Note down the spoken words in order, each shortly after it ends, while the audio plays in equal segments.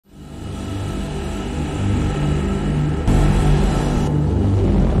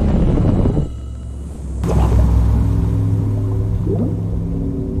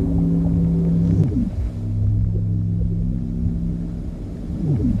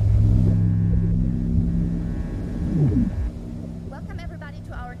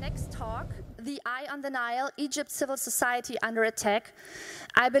The Eye on the Nile, Egypt Civil Society Under Attack.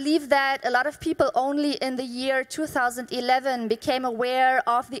 I believe that a lot of people only in the year 2011 became aware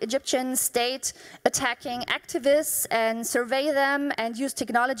of the Egyptian state attacking activists and survey them and use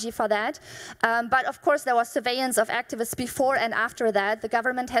technology for that. But of course there was surveillance of activists before and after that. The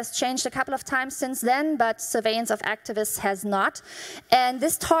government has changed a couple of times since then, but surveillance of activists has not. And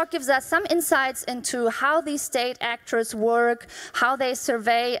this talk gives us some insights into how these state actors work, how they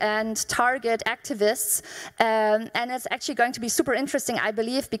survey and target activists, and it's actually going to be super interesting, I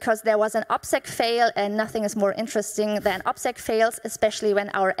believe, because there was an opsec fail, and nothing is more interesting than opsec fails, especially when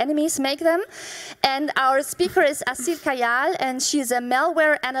our enemies make them. And our speaker is Asil Kayal, and she's a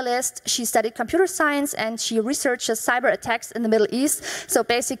malware analyst. She studied computer science, and she researches cyber attacks in the Middle East. So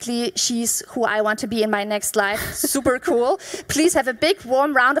basically, she's who I want to be in my next life. Super cool. Please have a big,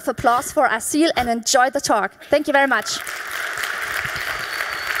 warm round of applause for Asil, and enjoy the talk. Thank you very much.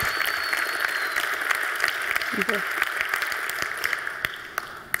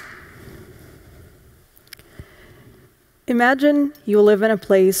 Imagine you live in a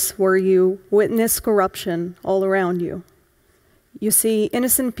place where you witness corruption all around you. You see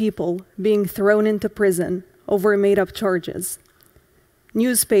innocent people being thrown into prison over made-up charges,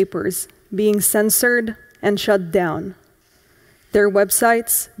 newspapers being censored and shut down, their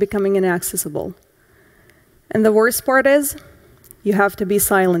websites becoming inaccessible. And the worst part is, you have to be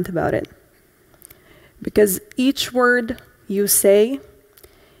silent about it. Because each word you say,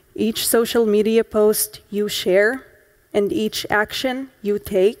 each social media post you share, and each action you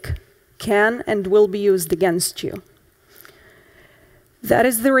take can and will be used against you. That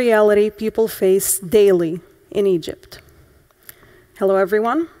is the reality people face daily in Egypt. Hello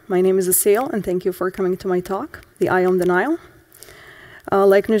everyone, my name is Asil, and thank you for coming to my talk, The Eye on the Nile.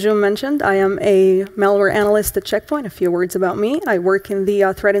 Like Nujum mentioned, I am a malware analyst at Check Point. A few words about me. I work in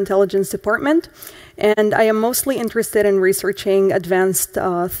the threat intelligence department, and I am mostly interested in researching advanced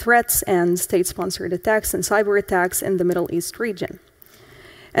threats and state-sponsored attacks and cyber attacks in the Middle East region.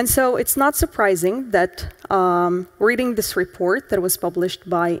 And so it's not surprising that reading this report that was published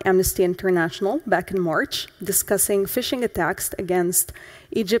by Amnesty International back in March, discussing phishing attacks against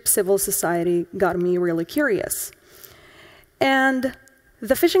Egypt's civil society, got me really curious. And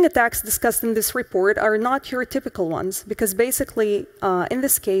the phishing attacks discussed in this report are not your typical ones, because basically, in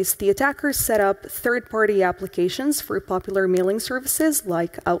this case, the attackers set up third-party applications for popular mailing services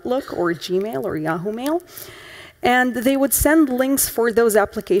like Outlook or Gmail or Yahoo Mail, and they would send links for those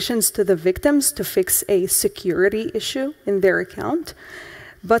applications to the victims to fix a security issue in their account.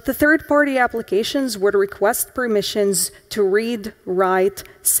 But the third-party applications would request permissions to read, write,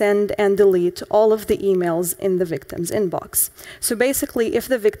 send, and delete all of the emails in the victim's inbox. So basically, if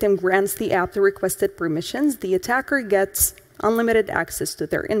the victim grants the app the requested permissions, the attacker gets unlimited access to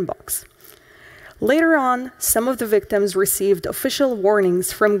their inbox. Later on, some of the victims received official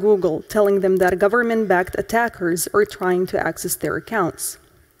warnings from Google telling them that government-backed attackers are trying to access their accounts.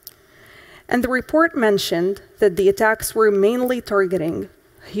 And the report mentioned that the attacks were mainly targeting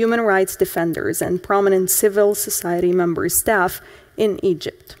human rights defenders and prominent civil society members' staff in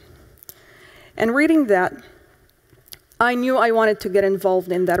Egypt. And reading that, I knew I wanted to get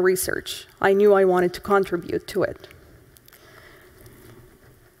involved in that research. I knew I wanted to contribute to it.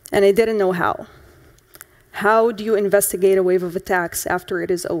 And I didn't know how. How do you investigate a wave of attacks after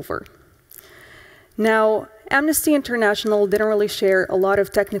it is over? Now, Amnesty International didn't really share a lot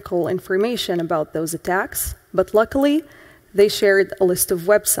of technical information about those attacks, but luckily, they shared a list of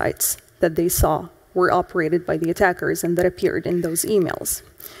websites that they saw were operated by the attackers and that appeared in those emails.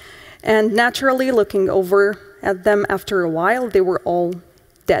 And naturally, looking over at them after a while, they were all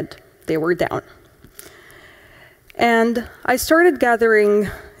dead. They were down. And I started gathering,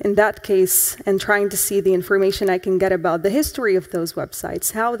 in that case, and trying to see the information I can get about the history of those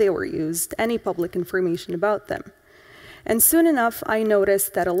websites, how they were used, any public information about them. And soon enough, I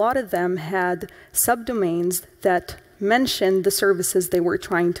noticed that a lot of them had subdomains that mentioned the services they were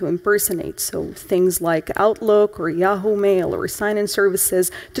trying to impersonate. So things like Outlook or Yahoo Mail or sign-in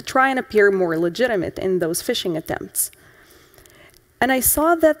services to try and appear more legitimate in those phishing attempts. And I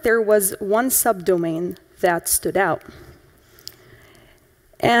saw that there was one subdomain that stood out.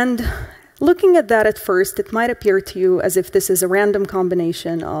 And looking at that at first, it might appear to you as if this is a random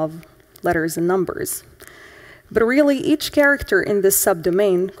combination of letters and numbers. But really, each character in this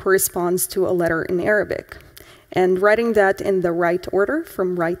subdomain corresponds to a letter in Arabic. And writing that in the right order,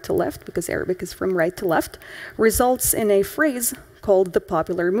 from right to left, because Arabic is from right to left, results in a phrase called the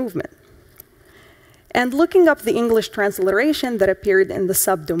popular movement. And looking up the English transliteration that appeared in the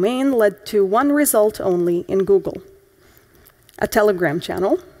subdomain led to one result only in Google: a Telegram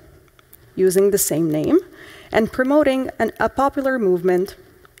channel using the same name and promoting a popular movement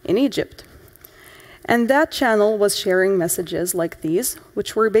in Egypt. And that channel was sharing messages like these,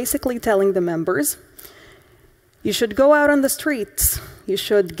 which were basically telling the members, you should go out on the streets, you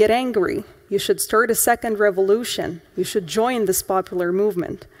should get angry, you should start a second revolution, you should join this popular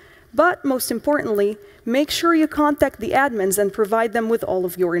movement. But most importantly, make sure you contact the admins and provide them with all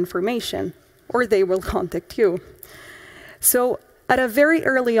of your information, or they will contact you. So at a very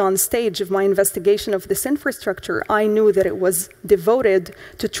early on stage of my investigation of this infrastructure, I knew that it was devoted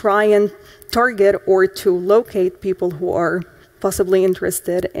to try and target or to locate people who are possibly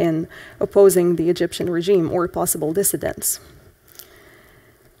interested in opposing the Egyptian regime or possible dissidents.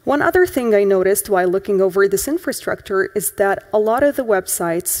 One other thing I noticed while looking over this infrastructure is that a lot of the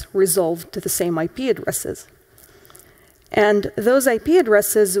websites resolved to the same IP addresses. And those IP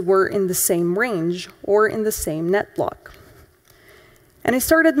addresses were in the same range or in the same net block. And I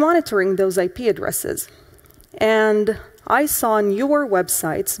started monitoring those IP addresses. And I saw newer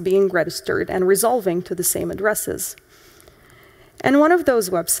websites being registered and resolving to the same addresses. And one of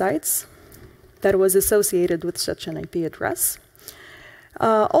those websites that was associated with such an IP address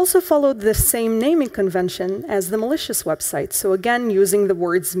also followed the same naming convention as the malicious website. So again, using the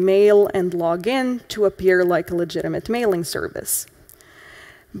words mail and login to appear like a legitimate mailing service.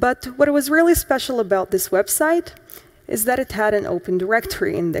 But what was really special about this website is that it had an open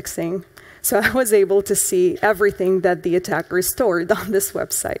directory indexing. So I was able to see everything that the attackers stored on this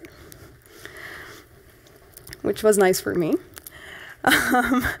website, which was nice for me.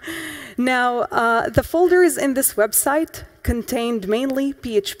 Now, the folders in this website contained mainly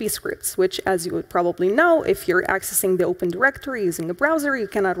PHP scripts, which, as you would probably know, if you're accessing the open directory using a browser, you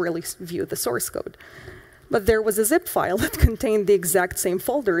cannot really view the source code. But there was a zip file that contained the exact same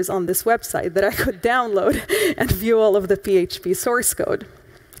folders on this website that I could download and view all of the PHP source code.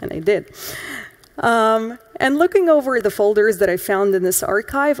 And I did. And looking over the folders that I found in this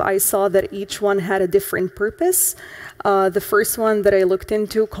archive, I saw that each one had a different purpose. The first one that I looked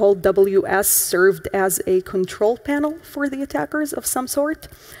into, called WS, served as a control panel for the attackers of some sort.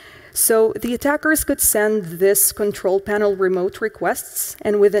 So the attackers could send this control panel remote requests,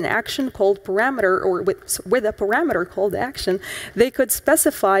 and with an action called parameter, or with a parameter called action, they could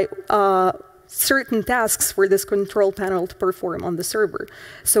specify certain tasks for this control panel to perform on the server.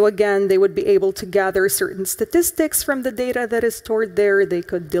 So again, they would be able to gather certain statistics from the data that is stored there. They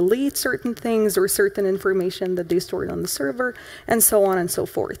could delete certain things or certain information that they stored on the server, and so on and so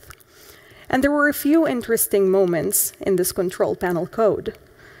forth. And there were a few interesting moments in this control panel code.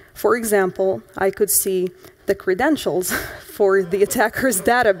 For example, I could see the credentials for the attacker's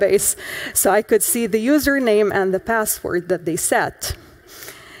database. So I could see the username and the password that they set.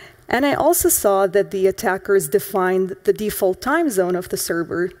 And I also saw that the attackers defined the default time zone of the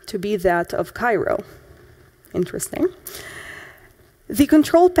server to be that of Cairo. Interesting. The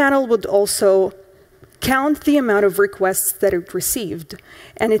control panel would also count the amount of requests that it received,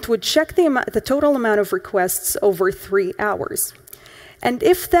 and it would check the total amount of requests over 3 hours. And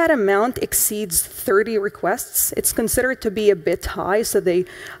if that amount exceeds 30 requests, it's considered to be a bit high, so they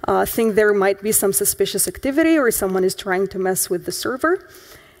think there might be some suspicious activity or someone is trying to mess with the server.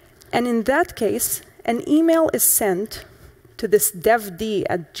 And in that case, an email is sent to this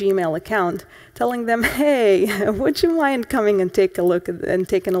devd@gmail account telling them, hey, would you mind coming and taking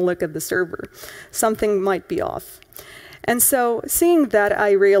a look at the server? Something might be off. And so seeing that,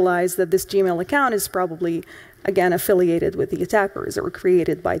 I realized that this Gmail account is probably, again, affiliated with the attackers or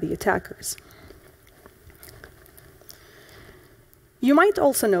created by the attackers. You might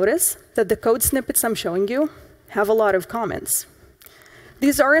also notice that the code snippets I'm showing you have a lot of comments.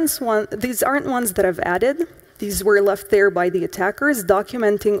 These aren't ones that I've added. These were left there by the attackers,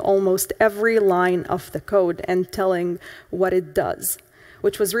 documenting almost every line of the code and telling what it does,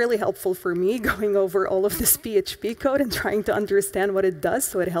 which was really helpful for me, going over all of this PHP code and trying to understand what it does,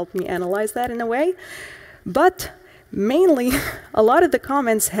 so it helped me analyze that in a way. But mainly, a lot of the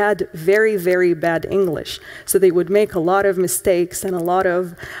comments had very, very bad English. So they would make a lot of mistakes and a lot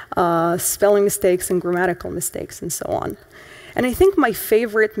of spelling mistakes and grammatical mistakes and so on. And I think my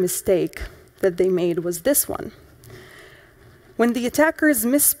favorite mistake that they made was this one. When the attackers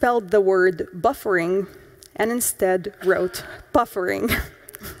misspelled the word buffering and instead wrote buffering.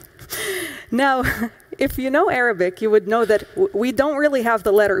 Now, if you know Arabic, you would know that we don't really have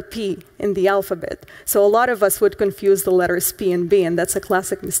the letter P in the alphabet. So a lot of us would confuse the letters P and B, and that's a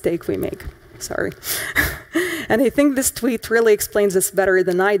classic mistake we make. Sorry. And I think this tweet really explains this better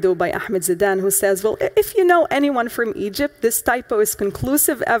than I do, by Ahmed Zidan, who says, well, if you know anyone from Egypt, this typo is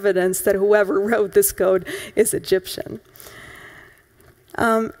conclusive evidence that whoever wrote this code is Egyptian.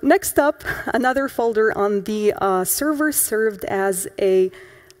 Next up, another folder on the server served as a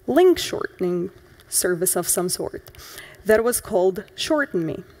link shortening service of some sort that was called Shorten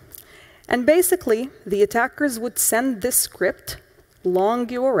Me. And basically, the attackers would send this script, long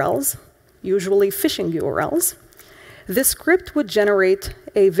URLs, usually phishing URLs. This script would generate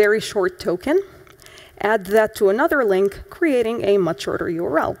a very short token, add that to another link, creating a much shorter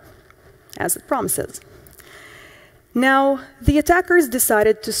URL, as it promises. Now, the attackers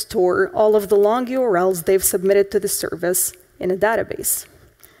decided to store all of the long URLs they've submitted to the service in a database.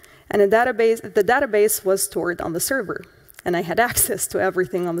 And the database was stored on the server, and I had access to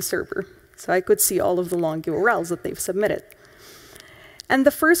everything on the server. So I could see all of the long URLs that they've submitted. And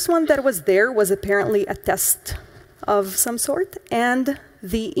the first one that was there was apparently a test of some sort, and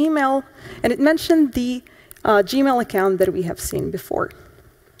the email, and it mentioned the Gmail account that we have seen before.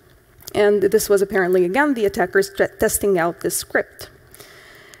 And this was apparently, again, the attackers testing out this script.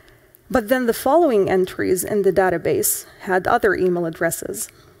 But then the following entries in the database had other email addresses,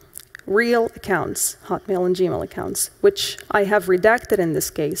 real accounts, Hotmail and Gmail accounts, which I have redacted in this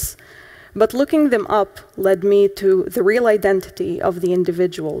case. But looking them up led me to the real identity of the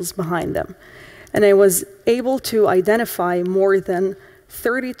individuals behind them. And I was able to identify more than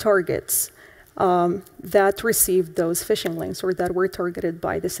 30 targets that received those phishing links or that were targeted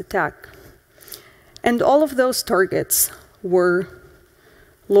by this attack. And all of those targets were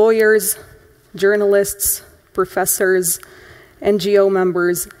lawyers, journalists, professors, NGO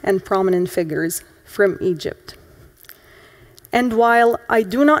members, and prominent figures from Egypt. And while I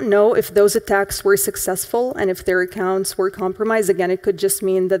do not know if those attacks were successful and if their accounts were compromised, again, it could just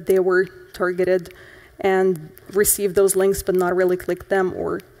mean that they were targeted and received those links but not really clicked them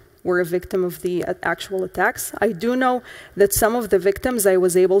or were a victim of the actual attacks. I do know that some of the victims I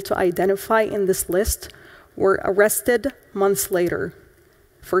was able to identify in this list were arrested months later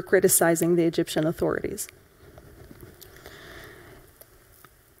for criticizing the Egyptian authorities.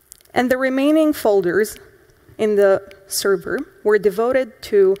 And the remaining folders in the server were devoted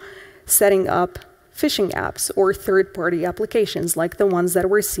to setting up phishing apps or third-party applications like the ones that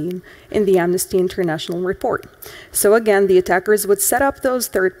were seen in the Amnesty International report. So again, the attackers would set up those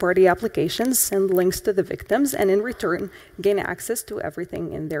third-party applications, send links to the victims, and in return, gain access to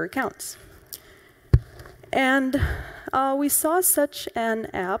everything in their accounts. And we saw such an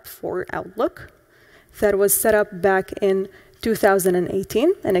app for Outlook that was set up back in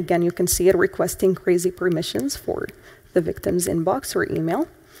 2018, and again, you can see it requesting crazy permissions for the victim's inbox or email.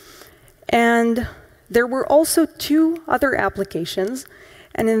 And there were also two other applications,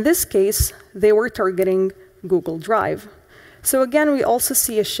 and in this case, they were targeting Google Drive. So again, we also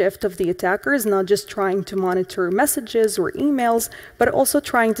see a shift of the attackers, not just trying to monitor messages or emails, but also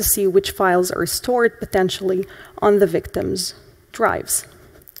trying to see which files are stored potentially on the victim's drives.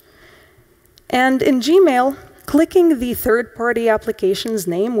 And in Gmail, clicking the third-party application's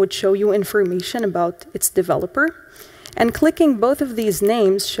name would show you information about its developer, and clicking both of these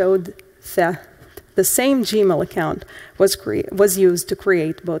names showed that the same Gmail account was used to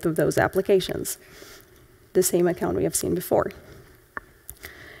create both of those applications, the same account we have seen before.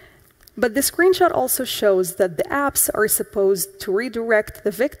 But the screenshot also shows that the apps are supposed to redirect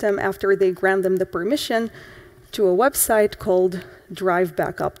the victim after they grant them the permission to a website called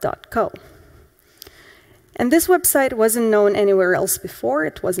drivebackup.co. And this website wasn't known anywhere else before.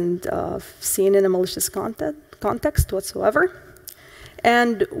 It wasn't seen in a malicious context whatsoever.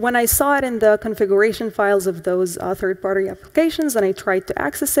 And when I saw it in the configuration files of those third-party applications and I tried to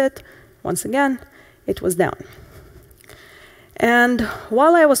access it, once again, it was down. And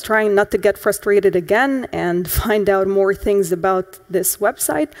while I was trying not to get frustrated again and find out more things about this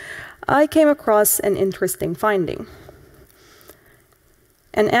website, I came across an interesting finding.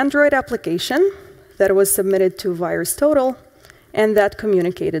 An Android application that was submitted to VirusTotal and that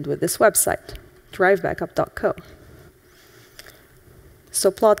communicated with this website, drivebackup.co. So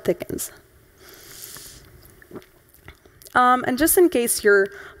plot thickens. And just in case you're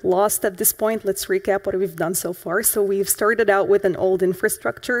lost at this point, let's recap what we've done so far. So we've started out with an old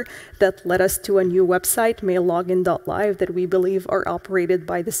infrastructure that led us to a new website, maillogin.live, that we believe are operated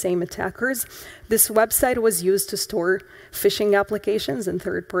by the same attackers. This website was used to store phishing applications and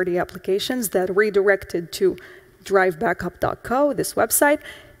third-party applications that redirected to drivebackup.co, this website.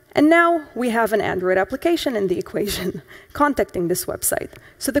 And now we have an Android application in the equation contacting this website.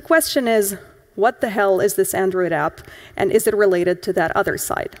 So the question is, what the hell is this Android app, and is it related to that other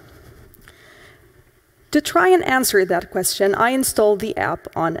side? To try and answer that question, I installed the app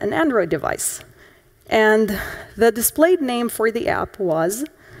on an Android device. And the displayed name for the app was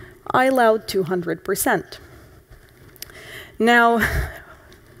iLoud 200%. Now,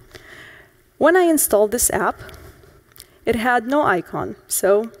 When I installed this app, it had no icon,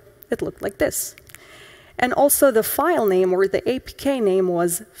 so it looked like this. And also the file name or the APK name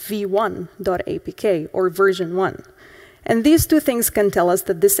was v1.apk or version 1. And these two things can tell us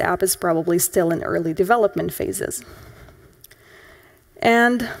that this app is probably still in early development phases.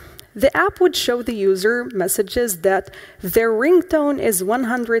 And the app would show the user messages that their ringtone is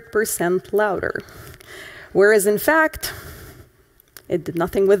 100% louder. Whereas in fact, it did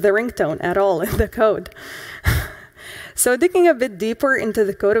nothing with the ringtone at all in the code. So digging a bit deeper into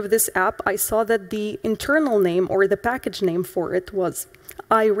the code of this app, I saw that the internal name or the package name for it was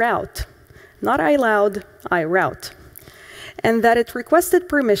iRoute. Not iLoud, iRoute. And that it requested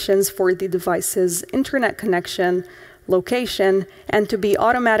permissions for the device's internet connection, location, and to be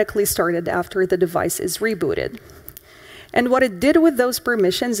automatically started after the device is rebooted. And what it did with those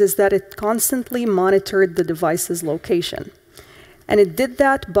permissions is that it constantly monitored the device's location. And it did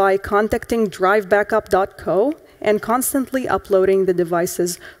that by contacting drivebackup.co and constantly uploading the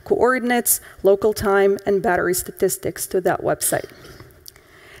device's coordinates, local time, and battery statistics to that website.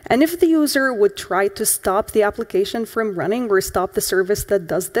 And if the user would try to stop the application from running or stop the service that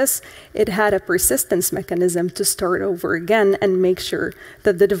does this, it had a persistence mechanism to start over again and make sure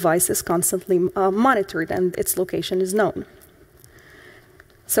that the device is constantly monitored and its location is known.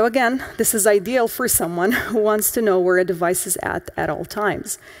 So again, this is ideal for someone who wants to know where a device is at all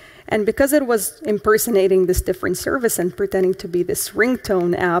times. And because it was impersonating this different service and pretending to be this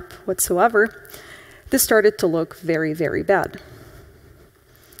ringtone app whatsoever, this started to look very, very bad.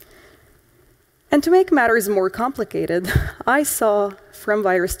 And to make matters more complicated, I saw from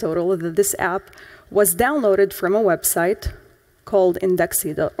VirusTotal that this app was downloaded from a website called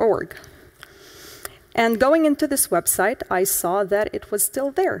indexy.org. And going into this website, I saw that it was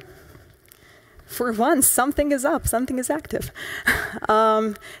still there. For once, something is up, something is active.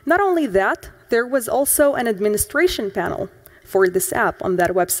 Not only that, there was also an administration panel for this app on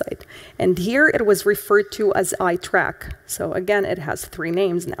that website. And here it was referred to as iTrack. So again, it has 3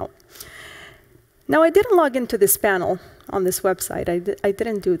 names now. Now, I didn't log into this panel on this website. I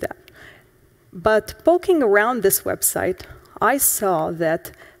didn't do that. But poking around this website, I saw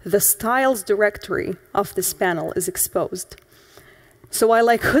that the styles directory of this panel is exposed. So while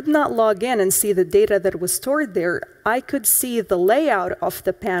I could not log in and see the data that was stored there, I could see the layout of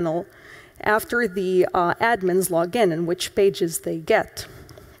the panel after the admins log in and which pages they get.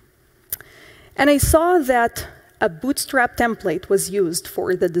 And I saw that a bootstrap template was used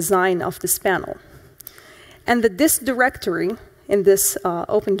for the design of this panel. And the disk directory in this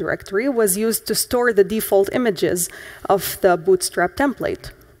open directory was used to store the default images of the bootstrap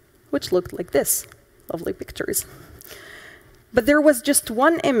template, which looked like this. Lovely pictures. But there was just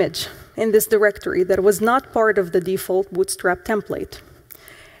one image in this directory that was not part of the default bootstrap template.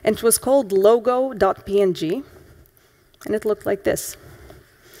 And it was called logo.png, and it looked like this.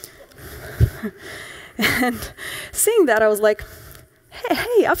 And seeing that, I was like,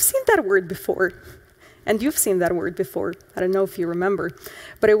 hey, I've seen that word before. And you've seen that word before. I don't know if you remember.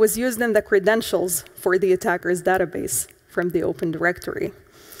 But it was used in the credentials for the attacker's database from the open directory.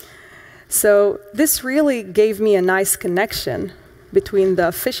 So this really gave me a nice connection between the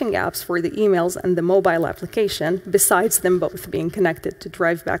phishing apps for the emails and the mobile application, besides them both being connected to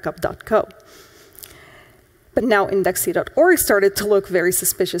drivebackup.co. But now indexy.org started to look very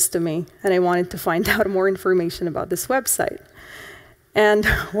suspicious to me, and I wanted to find out more information about this website. And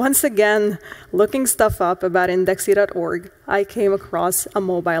once again, looking stuff up about indexy.org, I came across a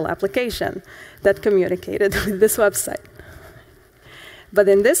mobile application that communicated with this website. But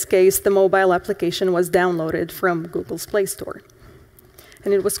in this case, the mobile application was downloaded from Google's Play Store.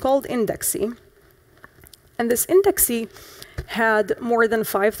 And it was called Indexy. And this Indexy had more than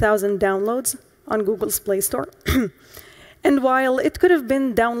 5,000 downloads on Google's Play Store. And while it could have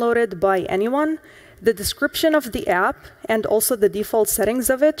been downloaded by anyone, the description of the app and also the default settings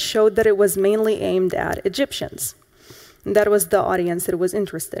of it showed that it was mainly aimed at Egyptians. And that was the audience that it was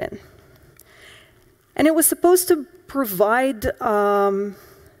interested in. And it was supposed to provide a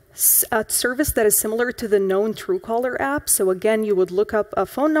service that is similar to the known Truecaller app. So again, you would look up a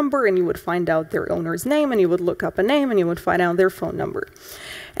phone number and you would find out their owner's name, and you would look up a name and you would find out their phone number.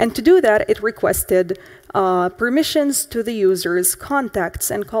 And to do that, it requested permissions to the user's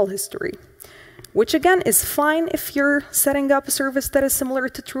contacts and call history, which again is fine if you're setting up a service that is similar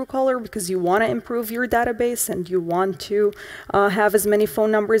to Truecaller because you want to improve your database and you want to have as many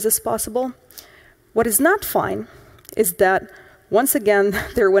phone numbers as possible. What is not fine is that, once again,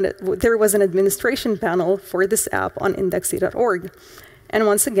 there was an administration panel for this app on indexy.org. And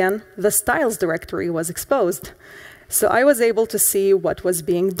once again, the styles directory was exposed. So I was able to see what was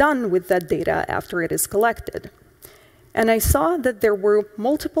being done with that data after it is collected. And I saw that there were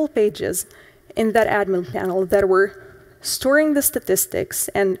multiple pages in that admin panel that were storing the statistics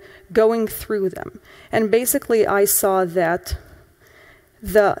and going through them. And basically, I saw that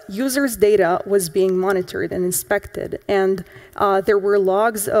the user's data was being monitored and inspected. And there were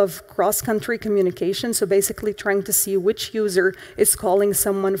logs of cross-country communication, so basically trying to see which user is calling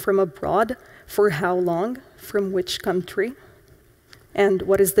someone from abroad, for how long, from which country, and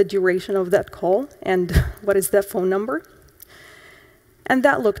what is the duration of that call, and what is that phone number. And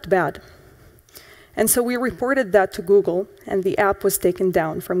that looked bad. And so we reported that to Google, and the app was taken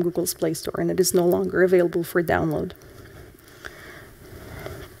down from Google's Play Store, and it is no longer available for download.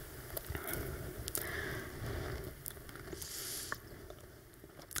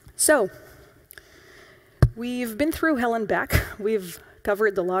 So, we've been through hell and back. We've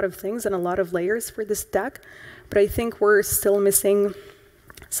covered a lot of things and a lot of layers for this deck, but I think we're still missing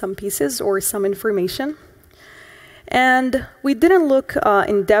some pieces or some information. And we didn't look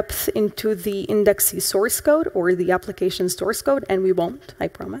in depth into the indexee source code or the application source code, and we won't, I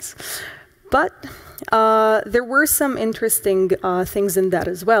promise. But there were some interesting things in that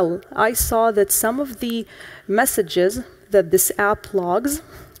as well. I saw that some of the messages that this app logs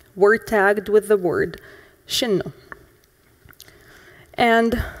were tagged with the word Shinno.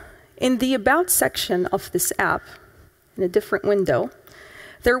 And in the About section of this app, in a different window,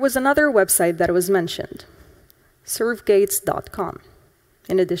 there was another website that was mentioned, servgates.com,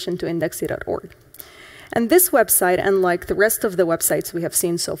 in addition to indexee.org. And this website, unlike the rest of the websites we have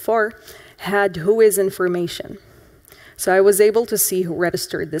seen so far, had whois information. So I was able to see who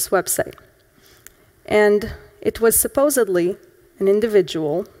registered this website. And it was supposedly an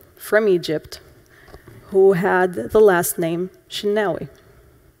individual from Egypt who had the last name Shinnawi.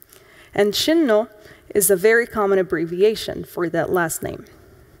 And Shinno is a very common abbreviation for that last name.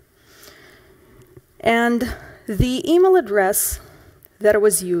 And the email address that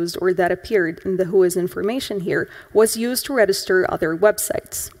was used, or that appeared in the whois information here, was used to register other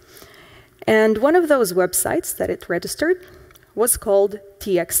websites. And one of those websites that it registered was called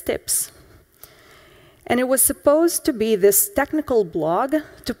TXTips. And it was supposed to be this technical blog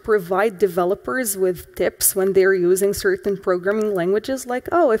to provide developers with tips when they're using certain programming languages, like,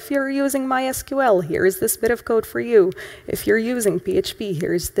 oh, if you're using MySQL, here's this bit of code for you. If you're using PHP,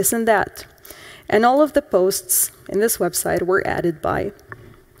 here's this and that. And all of the posts in this website were added by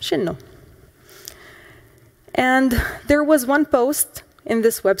Shinno. And there was one post in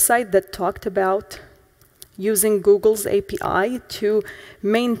this website that talked about using Google's API to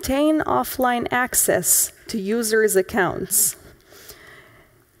maintain offline access to users' accounts.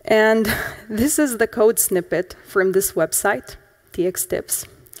 And this is the code snippet from this website, TXTips.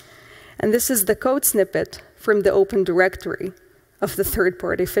 And this is the code snippet from the Open Directory of the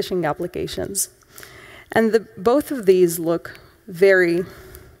third-party phishing applications. And both of these look very,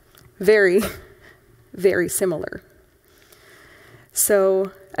 very, very similar.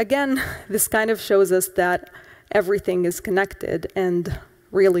 So again, this kind of shows us that everything is connected, and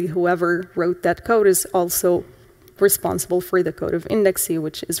really whoever wrote that code is also responsible for the code of indexee,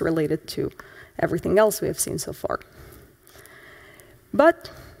 which is related to everything else we have seen so far.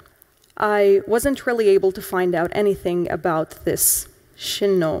 But I wasn't really able to find out anything about this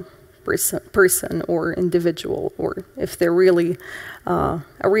Shinno person or individual, or if they're really a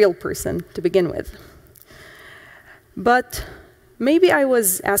real person to begin with. But maybe I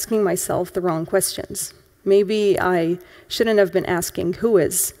was asking myself the wrong questions. Maybe I shouldn't have been asking who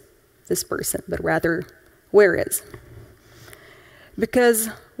is this person, but rather where is. Because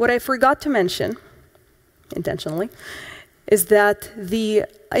what I forgot to mention, intentionally, is that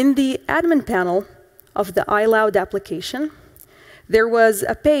in the admin panel of the iLoud application, there was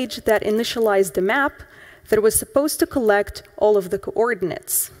a page that initialized a map that was supposed to collect all of the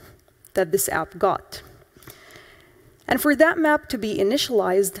coordinates that this app got. And for that map to be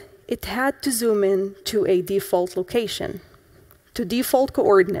initialized, it had to zoom in to a default location, to default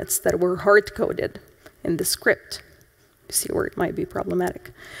coordinates that were hard-coded in the script. You see where it might be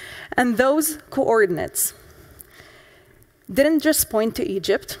problematic. And those coordinates didn't just point to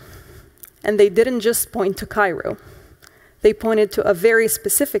Egypt, and they didn't just point to Cairo. They pointed to a very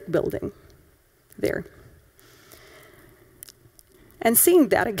specific building there. And seeing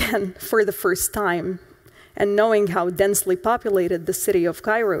that again for the first time, and knowing how densely populated the city of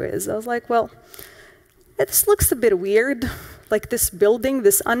Cairo is, I was like, well, this looks a bit weird. Like this building,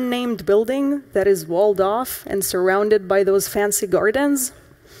 this unnamed building that is walled off and surrounded by those fancy gardens,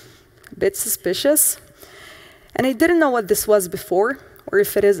 a bit suspicious. And I didn't know what this was before, or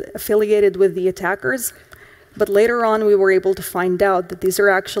if it is affiliated with the attackers. But later on, we were able to find out that these are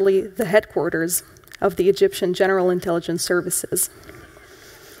actually the headquarters of the Egyptian General Intelligence Services.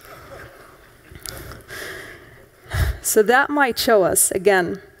 So that might show us,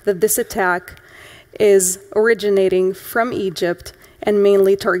 again, that this attack is originating from Egypt and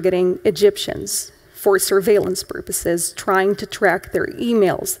mainly targeting Egyptians for surveillance purposes, trying to track their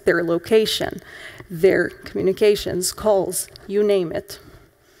emails, their location, their communications, calls, you name it.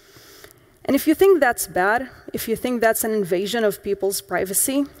 And if you think that's bad, if you think that's an invasion of people's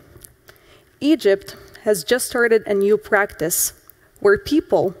privacy, Egypt has just started a new practice where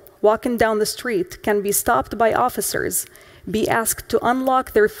people walking down the street can be stopped by officers, be asked to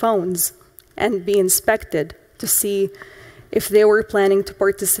unlock their phones, and be inspected to see if they were planning to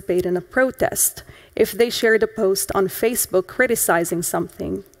participate in a protest, if they shared a post on Facebook criticizing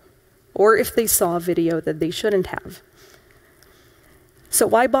something, or if they saw a video that they shouldn't have. So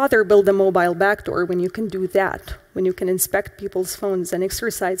why bother build a mobile backdoor when you can do that, when you can inspect people's phones and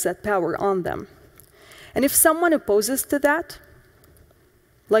exercise that power on them? And if someone opposes to that,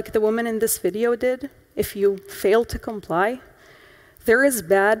 like the woman in this video did, if you fail to comply, they're as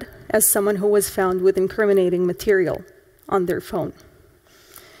bad as someone who was found with incriminating material on their phone.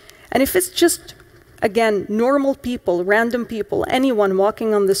 And if it's just, again, normal people, random people, anyone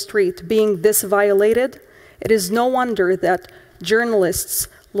walking on the street being this violated, it is no wonder that journalists,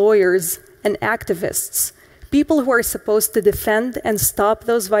 lawyers, and activists, people who are supposed to defend and stop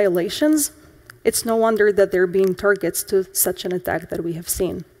those violations, it's no wonder that they're being targets to such an attack that we have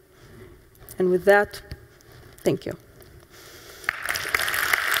seen. And with that, thank you.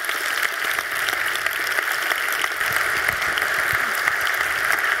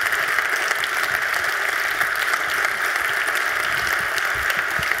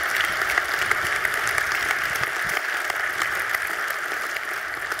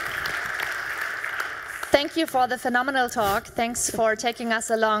 Thank you for the phenomenal talk. Thanks for taking us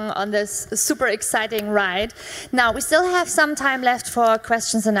along on this super exciting ride. Now, we still have some time left for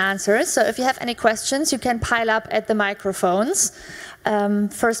questions and answers. So if you have any questions, you can pile up at the microphones.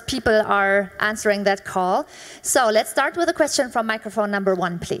 First people are answering that call. So let's start with a question from microphone number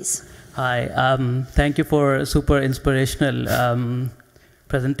 1, please. Hi, thank you for a super inspirational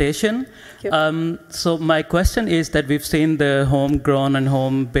presentation. So my question is that we've seen the homegrown and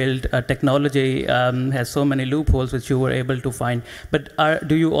home-built technology has so many loopholes which you were able to find. But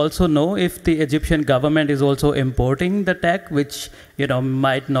do you also know if the Egyptian government is also importing the tech, which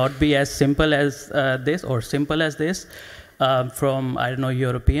might not be as simple as this or simple as this from, I don't know,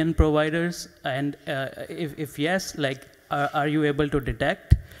 European providers? And if yes, like, are you able to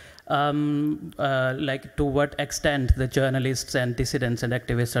detect like to what extent the journalists and dissidents and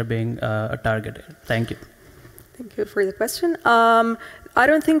activists are being targeted? Thank you. Thank you for the question. I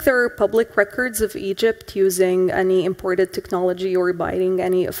don't think there are public records of Egypt using any imported technology or buying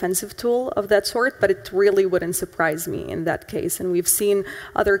any offensive tool of that sort, but it really wouldn't surprise me in that case. And we've seen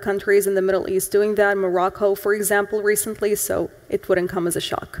other countries in the Middle East doing that, Morocco, for example, recently, so it wouldn't come as a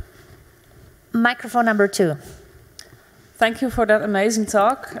shock. Microphone number 2. Thank you for that amazing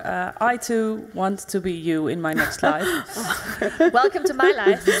talk. I too want to be you in my next life. Welcome to my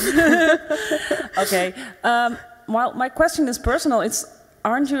life. Okay. Well, my question is personal.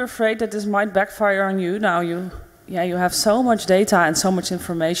 Aren't you afraid that this might backfire on you? Now you have so much data and so much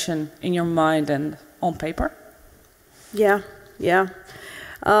information in your mind and on paper. Yeah. You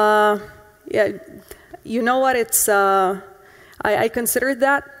know what? It's I considered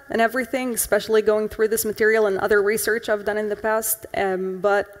that and everything, especially going through this material and other research I've done in the past.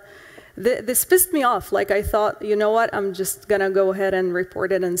 But this pissed me off. Like, I thought, you know what? I'm just gonna go ahead and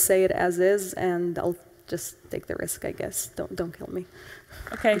report it and say it as is, and I'll just take the risk, I guess. Don't kill me.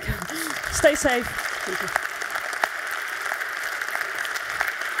 Okay. Stay safe. Thank you.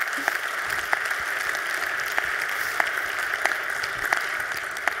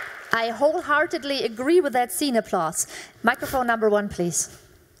 I wholeheartedly agree with that scene applause. Microphone number 1, please.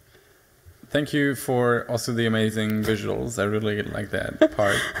 Thank you for also the amazing visuals. I really like that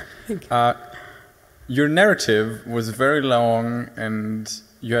part. Thank you. Your narrative was very long and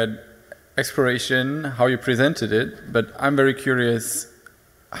you had exploration, how you presented it, but I'm very curious,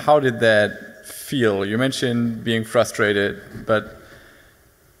 how did that feel? You mentioned being frustrated, but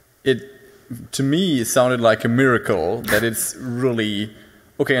it, to me, sounded like a miracle that it's really,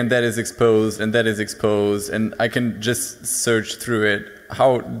 okay, and that is exposed, and that is exposed, and I can just search through it.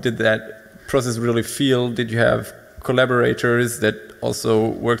 How did that process really feel? Did you have collaborators that also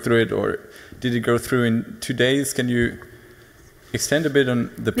worked through it, or did it go through in 2 days? Can you extend a bit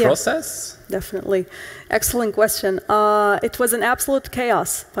on the process? definitely. Excellent question. It was an absolute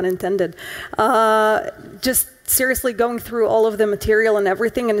chaos, pun intended. Just seriously going through all of the material and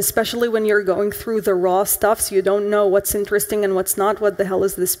everything, and especially when you're going through the raw stuff, so you don't know what's interesting and what's not, what the hell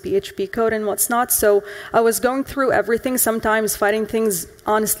is this PHP code and what's not. So I was going through everything, sometimes finding things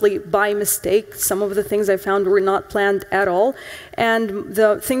honestly by mistake. Some of the things I found were not planned at all. And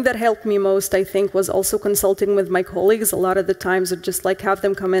the thing that helped me most, I think, was also consulting with my colleagues. A lot of the times I'd just like have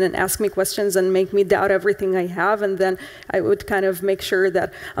them come in and ask me questions and make me doubt everything I have, and then I would kind of make sure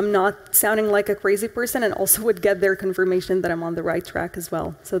that I'm not sounding like a crazy person, and also would get their confirmation that I'm on the right track as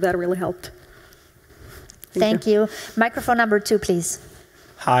well. So that really helped. Thank you. Microphone number 2, please.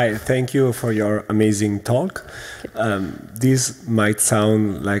 Hi, thank you for your amazing talk. This might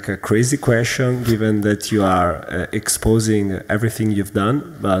sound like a crazy question, given that you are exposing everything you've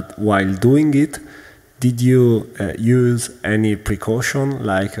done, but while doing it, did you use any precaution,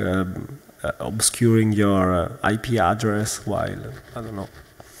 like obscuring your IP address while, I don't know?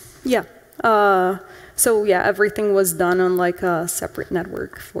 Yeah. So yeah, everything was done on like a separate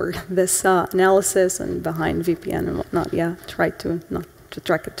network for this analysis, and behind VPN and whatnot. Yeah, tried to not to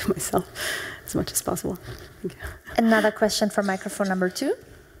track it to myself as much as possible. Thank you. Another question for microphone number 2.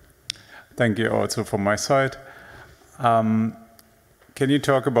 Thank you also from my side. Can you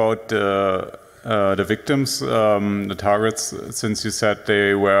talk about the victims, the targets, since you said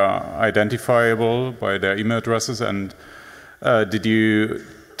they were identifiable by their email addresses, and did you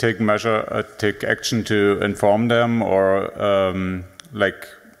take action to inform them or like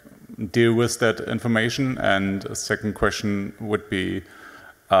deal with that information? And a second question would be,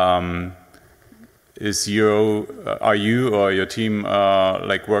 are you or your team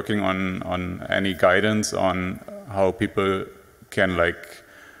like working on any guidance on how people can like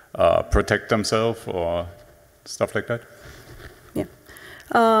protect themselves or stuff like that? Yeah.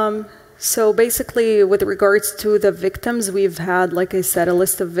 So basically, with regards to the victims, we've had, like I said, a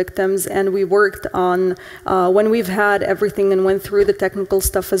list of victims, and we worked on, when we've had everything and went through the technical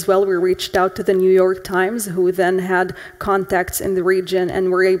stuff as well, we reached out to the New York Times, who then had contacts in the region, and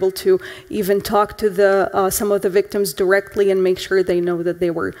were able to even talk to the some of the victims directly and make sure they know that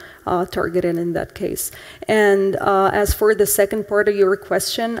they were targeted in that case. And as for the second part of your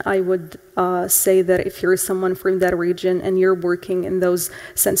question, I would say that if you're someone from that region and you're working in those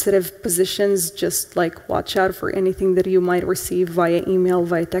sensitive positions, just like watch out for anything that you might receive via email,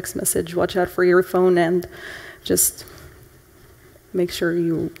 via text message. Watch out for your phone, and just make sure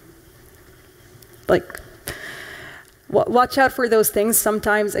you watch out for those things.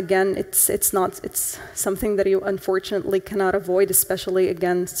 Sometimes, again, it's something that you unfortunately cannot avoid, especially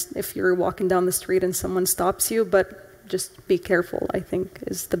again if you're walking down the street and someone stops you. But just be careful, I think,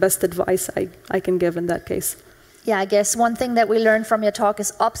 is the best advice I can give in that case. Yeah, I guess one thing that we learned from your talk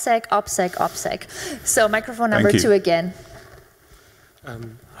is opsec, opsec, opsec. So microphone number 2 again.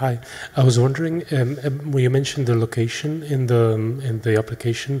 Hi, I was wondering, when you mentioned the location in the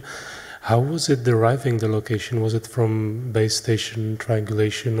application, how was it deriving the location? Was it from base station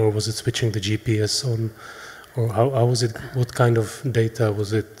triangulation, or was it switching the GPS on, or how was it? What kind of data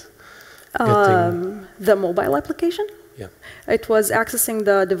was it getting? The mobile application? Yeah. It was accessing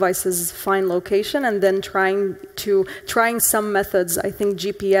the device's fine location and then trying some methods, I think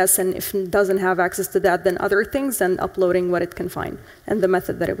GPS, and if it doesn't have access to that, then other things, and uploading what it can find and the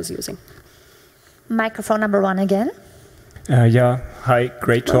method that it was using. Microphone number 1 again. Yeah, hi,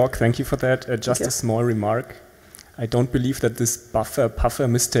 great talk, thank you for that. Just a small remark. I don't believe that this puffer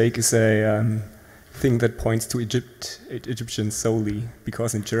mistake is a thing that points to Egyptians solely,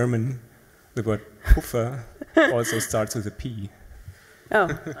 because in German the word puffer also starts with a P. Oh.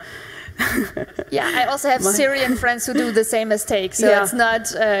 Yeah, I also have Syrian friends who do the same mistake, so it's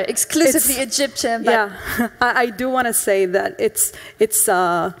not exclusively Egyptian. But yeah, I do want to say that it's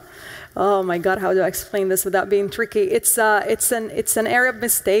oh my God, how do I explain this without being tricky? It's an Arab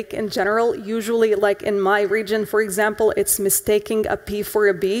mistake in general. Usually, like in my region, for example, it's mistaking a P for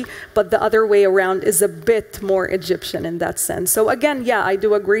a B, but the other way around is a bit more Egyptian in that sense. So again, yeah, I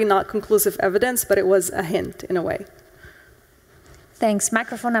do agree, not conclusive evidence, but it was a hint in a way. Thanks.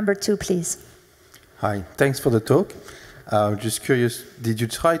 Microphone number 2, please. Hi, thanks for the talk. Just curious, did you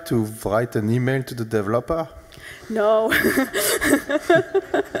try to write an email to the developer? No,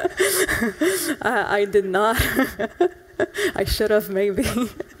 I did not. I should have, maybe.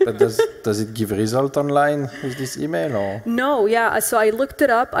 But does it give result online with this email or? No, yeah. So I looked it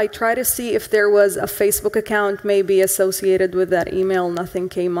up. I tried to see if there was a Facebook account maybe associated with that email. Nothing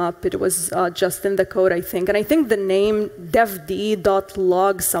came up. It was just in the code, I think. And I think the name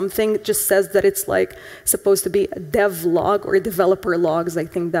devd.log something just says that it's like supposed to be a devlog or developer logs. I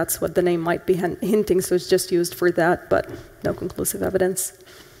think that's what the name might be hinting. So it's just used for that, but no conclusive evidence.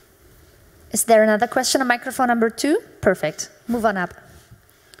 Is there another question on microphone number 2? Perfect. Move on up.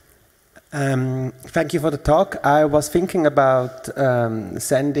 Thank you for the talk. I was thinking about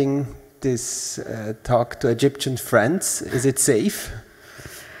sending this talk to Egyptian friends. Is it safe?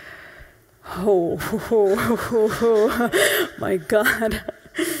 Oh, my God.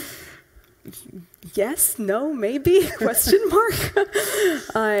 Yes, no, maybe, question mark.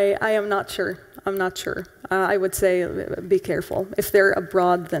 I am not sure. I'm not sure. I would say be careful. If they're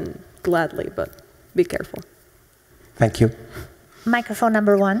abroad, then gladly, but be careful. Thank you. Microphone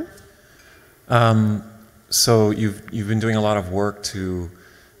number 1. So you've been doing a lot of work to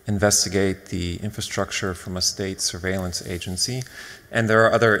investigate the infrastructure from a state surveillance agency, and there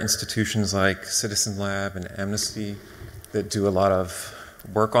are other institutions like Citizen Lab and Amnesty that do a lot of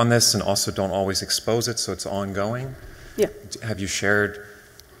work on this and also don't always expose it, so it's ongoing. Yeah. Have you shared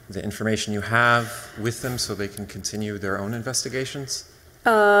the information you have with them so they can continue their own investigations?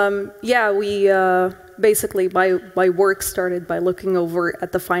 Yeah, we basically, my work started by looking over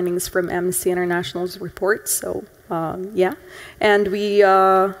at the findings from Amnesty International's report. So yeah, and we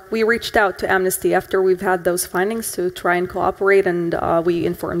reached out to Amnesty after we've had those findings to try and cooperate, and we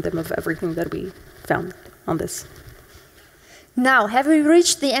informed them of everything that we found on this. Now, have we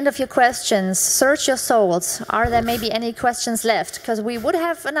reached the end of your questions? Search your souls. Are there maybe any questions left? Because we would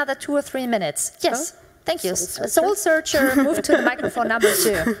have another 2 or 3 minutes. Yes. Thank you. Soul searcher, move to the microphone number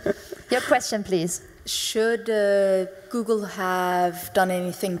 2. Your question, please. Should Google have done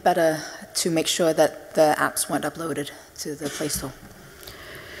anything better to make sure that the apps weren't uploaded to the Play Store?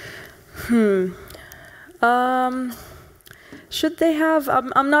 Should they have?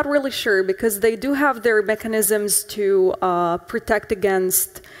 I'm not really sure, because they do have their mechanisms to protect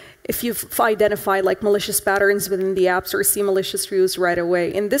against if you identify like malicious patterns within the apps or see malicious use right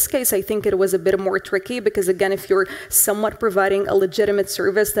away. In this case, I think it was a bit more tricky because, again, if you're somewhat providing a legitimate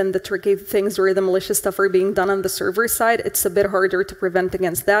service, then the tricky things where the malicious stuff are being done on the server side, it's a bit harder to prevent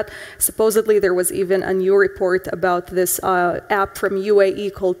against that. Supposedly, there was even a new report about this app from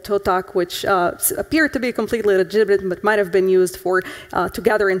UAE called Totak, which appeared to be completely legitimate, but might have been used for to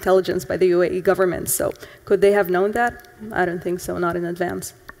gather intelligence by the UAE government. So could they have known that? I don't think so, not in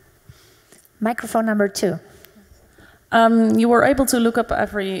advance. Microphone number 2. You were able to look up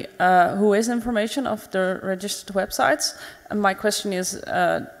every who is information of the registered websites. And my question is,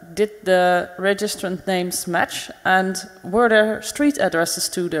 did the registrant names match? And were there street addresses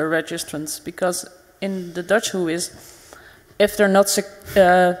to the registrants? Because in the Dutch whois, if they're not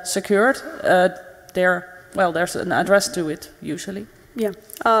secured, there's an address to it, usually. Yeah.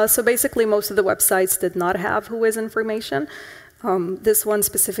 So basically, most of the websites did not have whois information. This one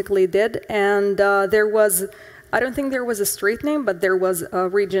specifically did, and there was, I don't think there was a street name, but there was a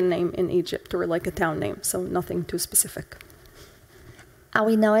region name in Egypt, or like a town name, so nothing too specific. Are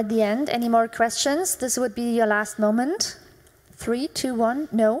we now at the end? Any more questions? This would be your last moment. 3, 2, 1,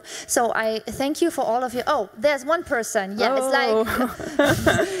 no. So I thank you for all of you. Oh, there's one person. Yeah, it's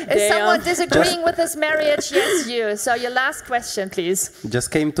like, is someone disagreeing with this marriage? Yes, you. So your last question, please.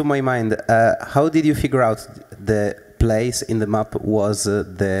 Just came to my mind. How did you figure out the place in the map was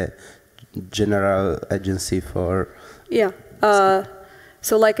the general agency for? Yeah.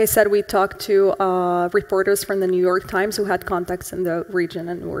 So like I said, we talked to reporters from the New York Times who had contacts in the region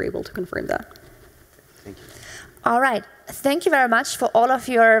and were able to confirm that. Thank you. All right. Thank you very much for all of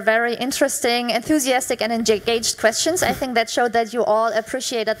your very interesting, enthusiastic, and engaged questions. I think that showed that you all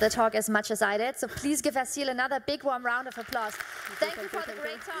appreciated the talk as much as I did. So please give Asil another big warm round of applause. Thank you for the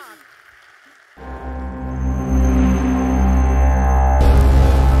great talk.